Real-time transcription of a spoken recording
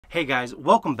Hey guys,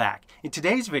 welcome back. In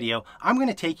today's video, I'm going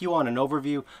to take you on an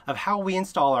overview of how we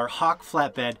install our Hawk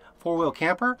flatbed four-wheel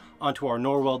camper onto our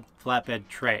Norweld Flatbed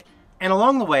Tray. And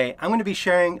along the way, I'm going to be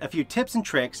sharing a few tips and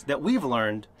tricks that we've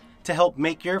learned to help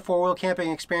make your four-wheel camping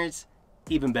experience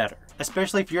even better.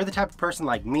 Especially if you're the type of person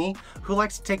like me who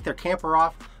likes to take their camper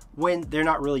off when they're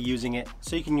not really using it,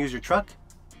 so you can use your truck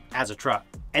as a truck.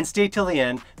 And stay till the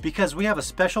end because we have a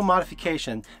special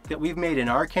modification that we've made in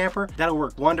our camper that'll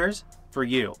work wonders for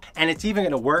you. And it's even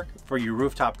gonna work for you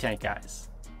rooftop tent guys.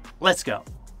 Let's go.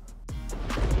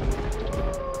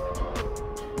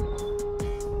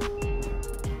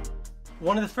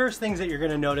 One of the first things that you're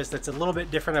gonna notice that's a little bit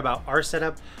different about our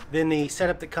setup than the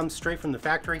setup that comes straight from the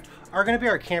factory are gonna be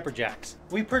our camper jacks.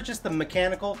 We purchased the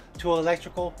mechanical to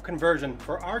electrical conversion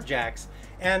for our jacks,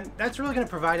 and that's really gonna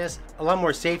provide us a lot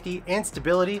more safety and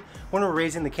stability when we're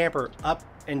raising the camper up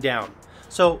and down.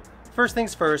 So first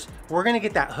things first, we're gonna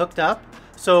get that hooked up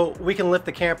so we can lift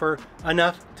the camper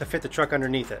enough to fit the truck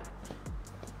underneath it.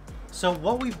 So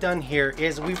what we've done here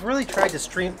is we've really tried to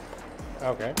stream.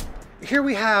 Okay. Here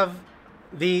we have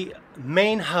the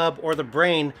main hub or the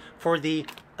brain for the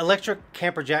electric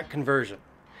camper jack conversion.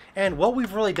 And what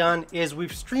we've really done is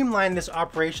we've streamlined this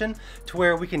operation to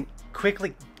where we can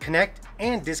quickly connect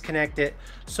and disconnect it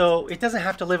so it doesn't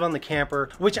have to live on the camper,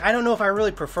 which I don't know if I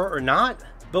really prefer or not,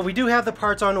 but we do have the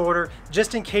parts on order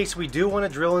just in case we do want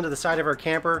to drill into the side of our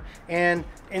camper and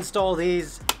install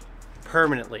these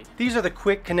permanently. These are the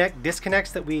quick connect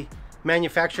disconnects that we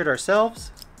manufactured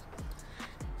ourselves.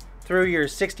 Through your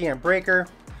 60 amp breaker,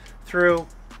 through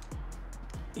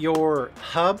your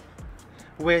hub,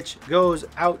 which goes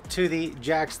out to the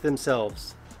jacks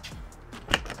themselves.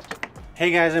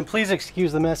 Hey guys, and please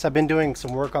excuse the mess. I've been doing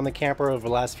some work on the camper over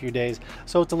the last few days,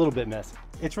 so it's a little bit messy.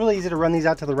 It's really easy to run these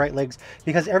out to the right legs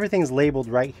because everything's labeled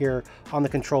right here on the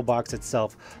control box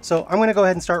itself. So I'm gonna go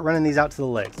ahead and start running these out to the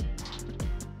legs.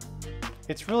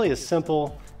 It's really as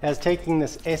simple as taking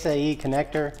this SAE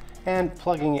connector and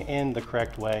plugging it in the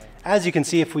correct way. As you can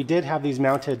see, if we did have these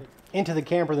mounted into the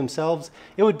camper themselves,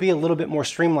 it would be a little bit more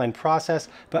streamlined process,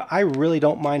 but I really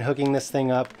don't mind hooking this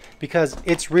thing up because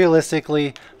it's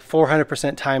realistically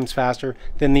 400% times faster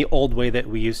than the old way that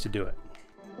we used to do it.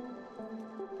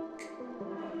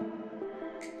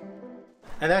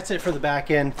 And that's it for the back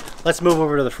end. Let's move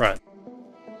over to the front.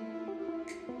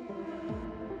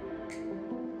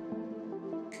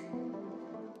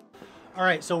 All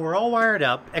right, so we're all wired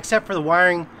up except for the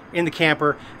wiring in the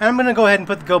camper. And I'm gonna go ahead and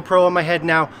put the GoPro on my head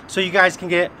now so you guys can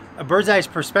get a bird's eye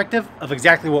perspective of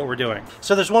exactly what we're doing.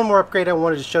 So there's one more upgrade I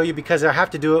wanted to show you because I have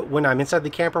to do it when I'm inside the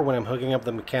camper when I'm hooking up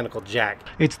the mechanical jack.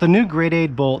 It's the new grade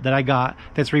 8 bolt that I got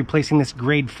that's replacing this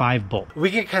grade 5 bolt. We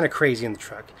get kind of crazy in the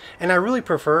truck, and I really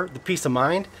prefer the peace of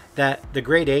mind that the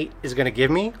grade 8 is gonna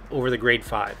give me over the grade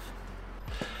 5.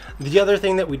 The other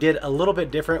thing that we did a little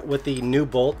bit different with the new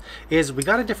bolt is we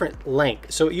got a different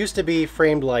length. So it used to be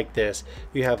framed like this.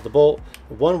 You have the bolt,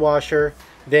 one washer,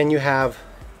 then you have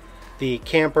the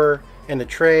camper and the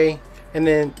tray, and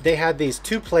then they had these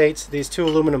two plates, these two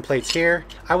aluminum plates here.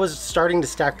 I was starting to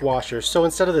stack washers, so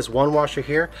instead of this one washer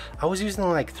here, I was using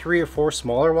like 3 or 4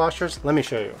 smaller washers. Let me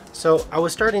show you. So I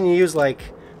was starting to use like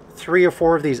 3 or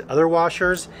 4 of these other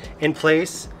washers in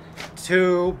place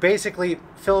to basically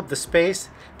fill up the space,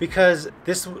 because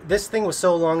this thing was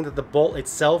so long that the bolt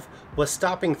itself was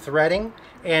stopping threading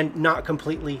and not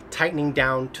completely tightening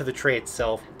down to the tray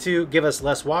itself, to give us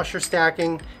less washer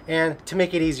stacking and to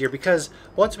make it easier, because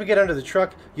once we get under the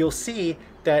truck, you'll see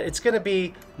that it's going to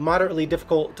be moderately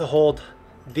difficult to hold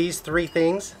these 3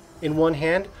 things in one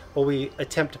hand while we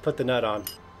attempt to put the nut on.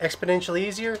 Exponentially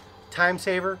easier, time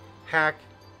saver, hack,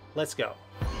 let's go.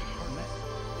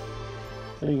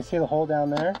 So you can see the hole down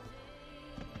there.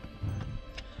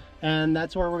 And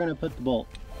that's where we're going to put the bolt.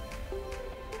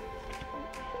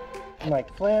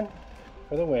 Like Flynn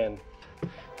for the win.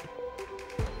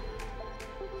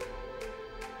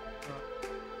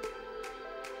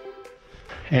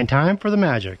 And time for the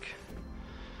magic.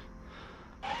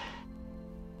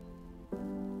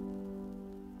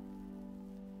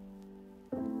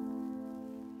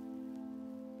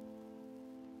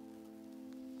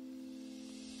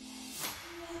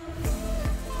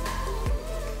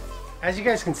 As you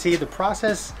guys can see, the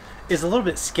process is a little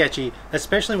bit sketchy,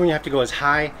 especially when you have to go as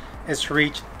high as to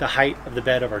reach the height of the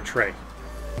bed of our tray.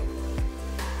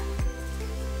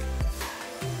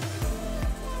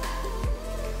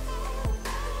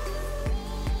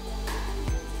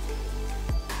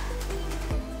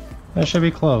 That should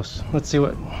be close. Let's see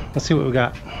what we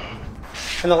got.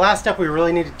 And the last step we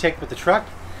really need to take with the truck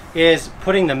is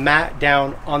putting the mat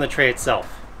down on the tray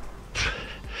itself.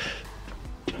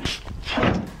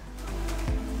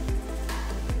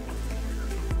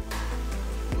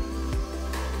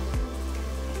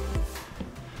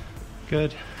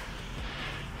 Good.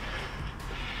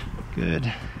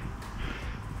 Good.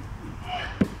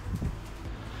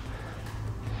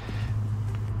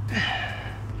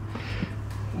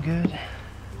 Good.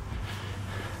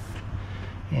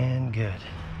 And good.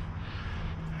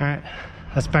 All right,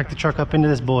 let's back the truck up into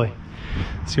this boy.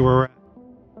 See where we're at.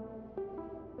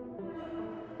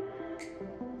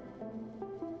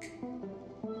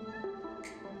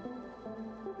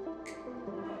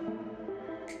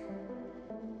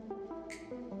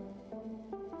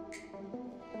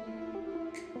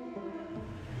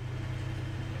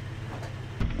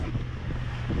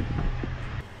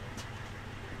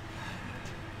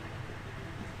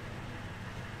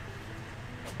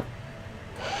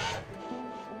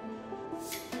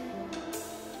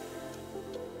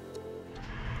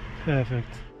 Perfect.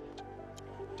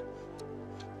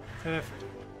 Perfect.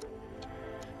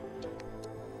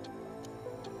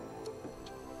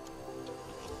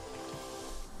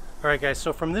 Alright guys,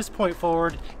 so from this point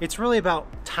forward, it's really about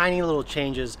tiny little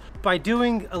changes. By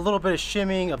doing a little bit of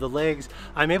shimming of the legs,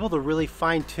 I'm able to really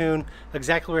fine tune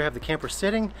exactly where I have the camper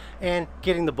sitting and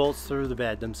getting the bolts through the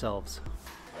bed themselves.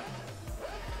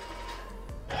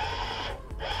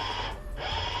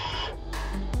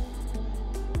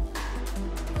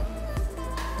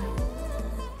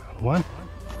 One.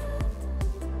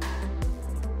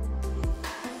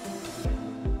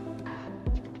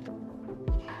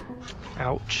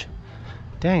 Ouch.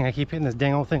 Dang, I keep hitting this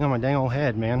dang old thing on my dang old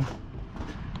head, man.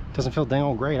 Doesn't feel dang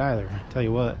old great either, tell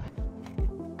you what.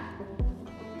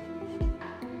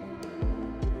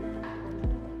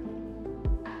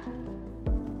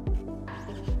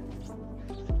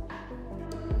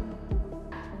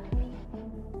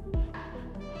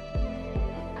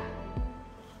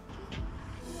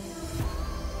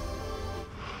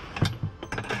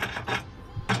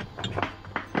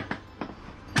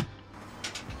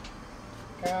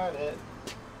 Got it.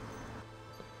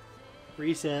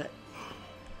 Reset.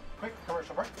 Quick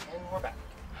commercial break and we're back.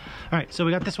 All right, so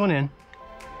we got this one in.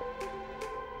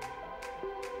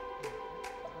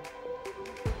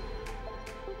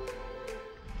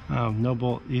 No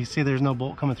bolt. You see there's no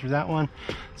bolt coming through that one.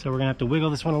 So we're gonna have to wiggle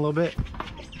this one a little bit.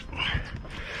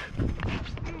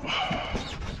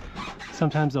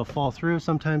 Sometimes they'll fall through,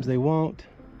 sometimes they won't.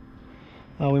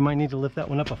 We might need to lift that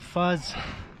one up a fuzz,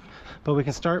 but we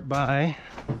can start by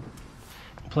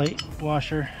plate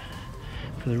washer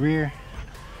for the rear,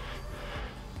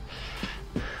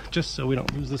 just so we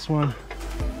don't lose this one.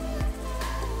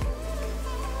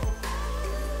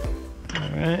 All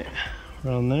right,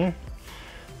 we're on there.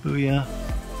 Booyah.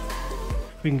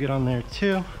 We can get on there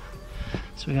too.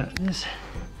 So we got this.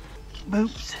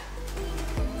 Boops.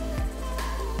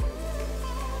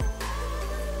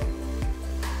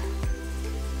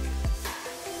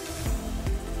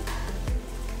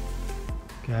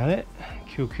 Got it.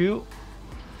 Cool.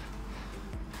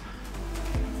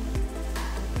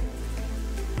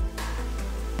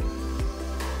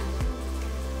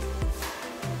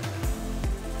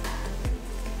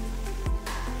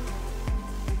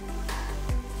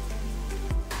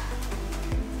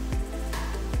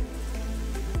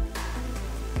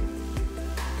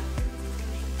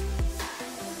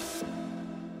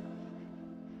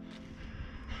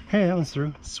 Hey, that one's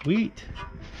through. Sweet.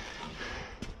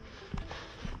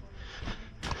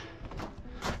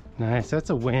 Nice, that's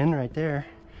a win right there.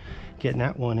 Getting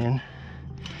that one in.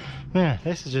 Man,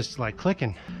 this is just like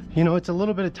clicking. You know, it's a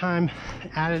little bit of time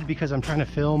added because I'm trying to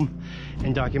film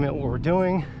and document what we're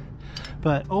doing.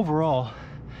 But overall,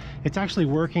 it's actually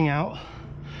working out.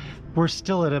 We're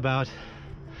still at about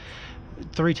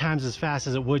 3 times as fast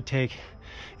as it would take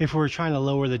if we were trying to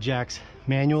lower the jacks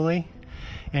manually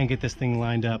and get this thing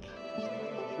lined up.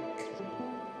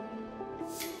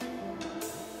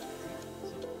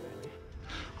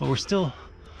 But we're still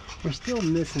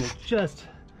missing it just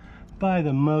by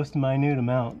the most minute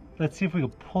amount. Let's see if we can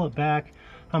pull it back.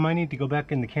 I might need to go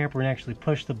back in the camper and actually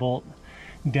push the bolt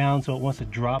down so it wants to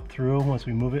drop through once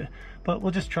we move it. But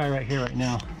we'll just try right here, right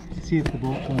now. See if the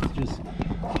bolt wants to just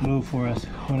move for us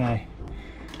when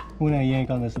I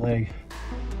yank on this leg.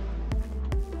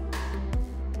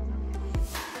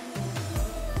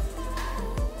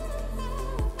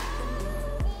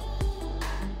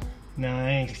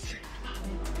 Nice.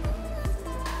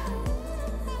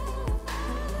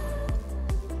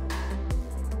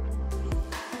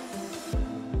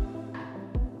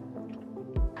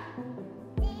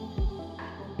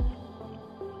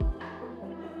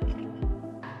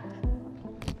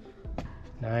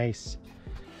 Nice.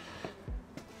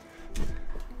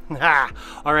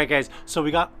 All right guys, so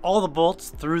we got all the bolts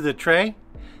through the tray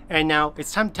and now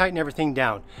it's time to tighten everything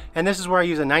down. And this is where I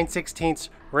use a 9/16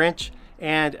 wrench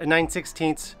and a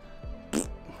 9/16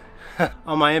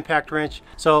 on my impact wrench.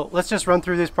 So let's just run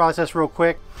through this process real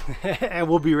quick and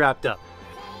we'll be wrapped up.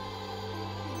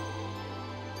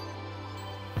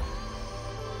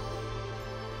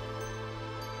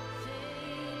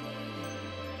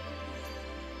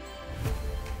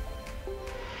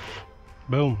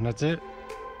 Boom, that's it.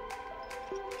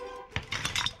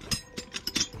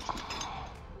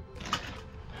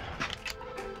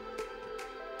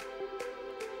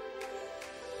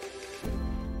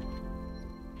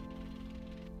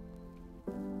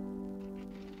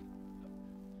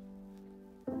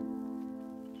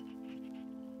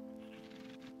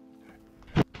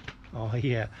 Oh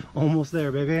yeah, almost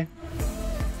there, baby.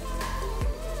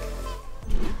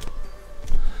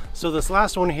 So this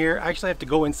last one here, I actually have to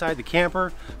go inside the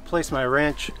camper, place my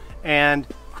wrench, and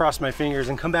cross my fingers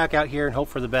and come back out here and hope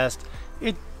for the best.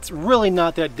 It's really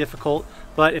not that difficult,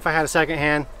 but if I had a second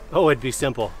hand, oh, it'd be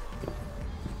simple.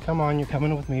 Come on, you're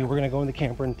coming with me. We're gonna go in the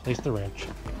camper and place the wrench.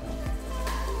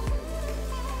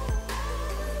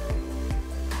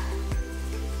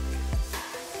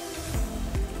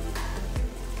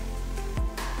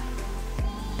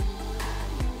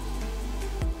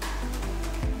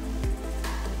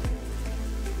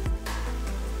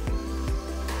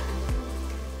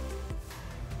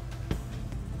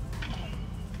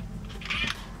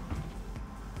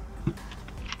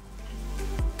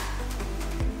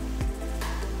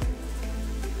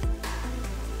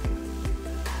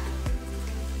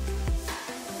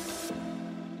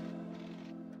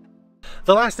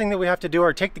 The last thing that we have to do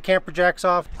are take the camper jacks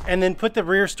off and then put the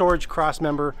rear storage cross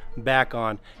member back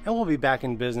on, and we'll be back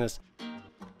in business.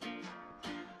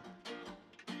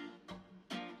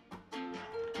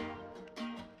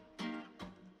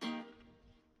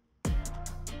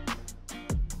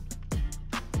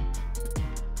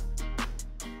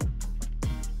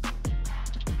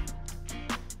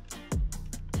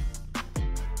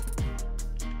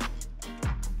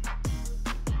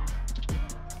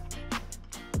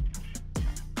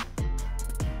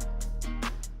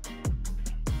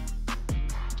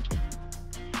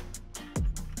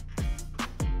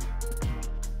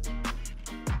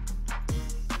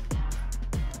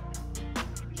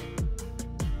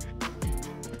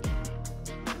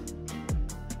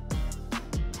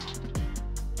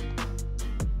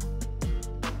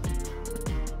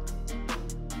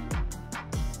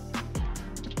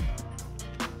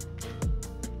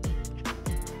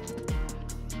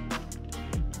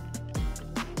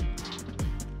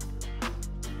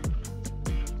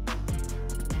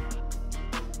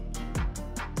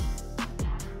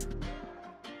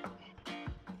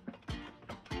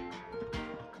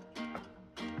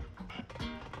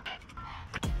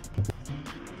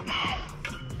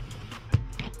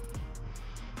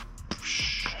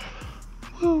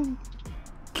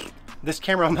 This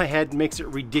camera on my head makes it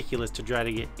ridiculous to try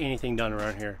to get anything done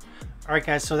around here. All right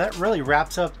guys, so that really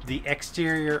wraps up the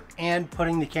exterior and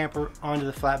putting the camper onto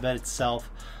the flatbed itself.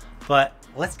 But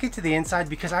let's get to the inside,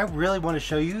 because I really want to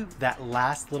show you that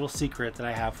last little secret that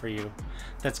I have for you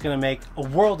that's going to make a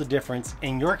world of difference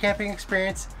in your camping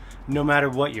experience, no matter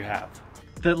what you have.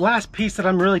 The last piece that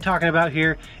I'm really talking about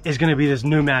here is going to be this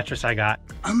new mattress I got.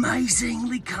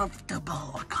 Amazingly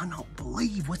comfortable. I cannot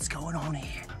believe what's going on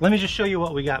here. Let me just show you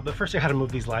what we got, but first I got to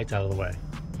move these lights out of the way.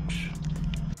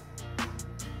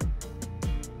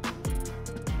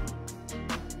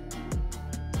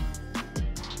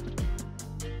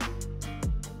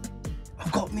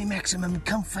 I've got my maximum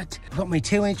comfort. I've got my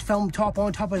 2-inch film top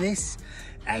on top of this.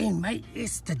 Hey mate,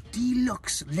 it's the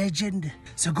deluxe legend.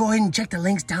 So go ahead and check the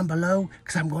links down below,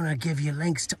 because I'm going to give you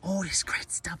links to all this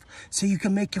great stuff so you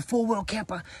can make your 4-wheel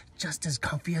camper just as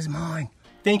comfy as mine.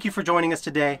 Thank you for joining us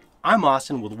today. I'm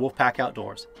Austin with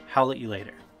WolfPac-Outdoors. Howl at you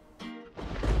later.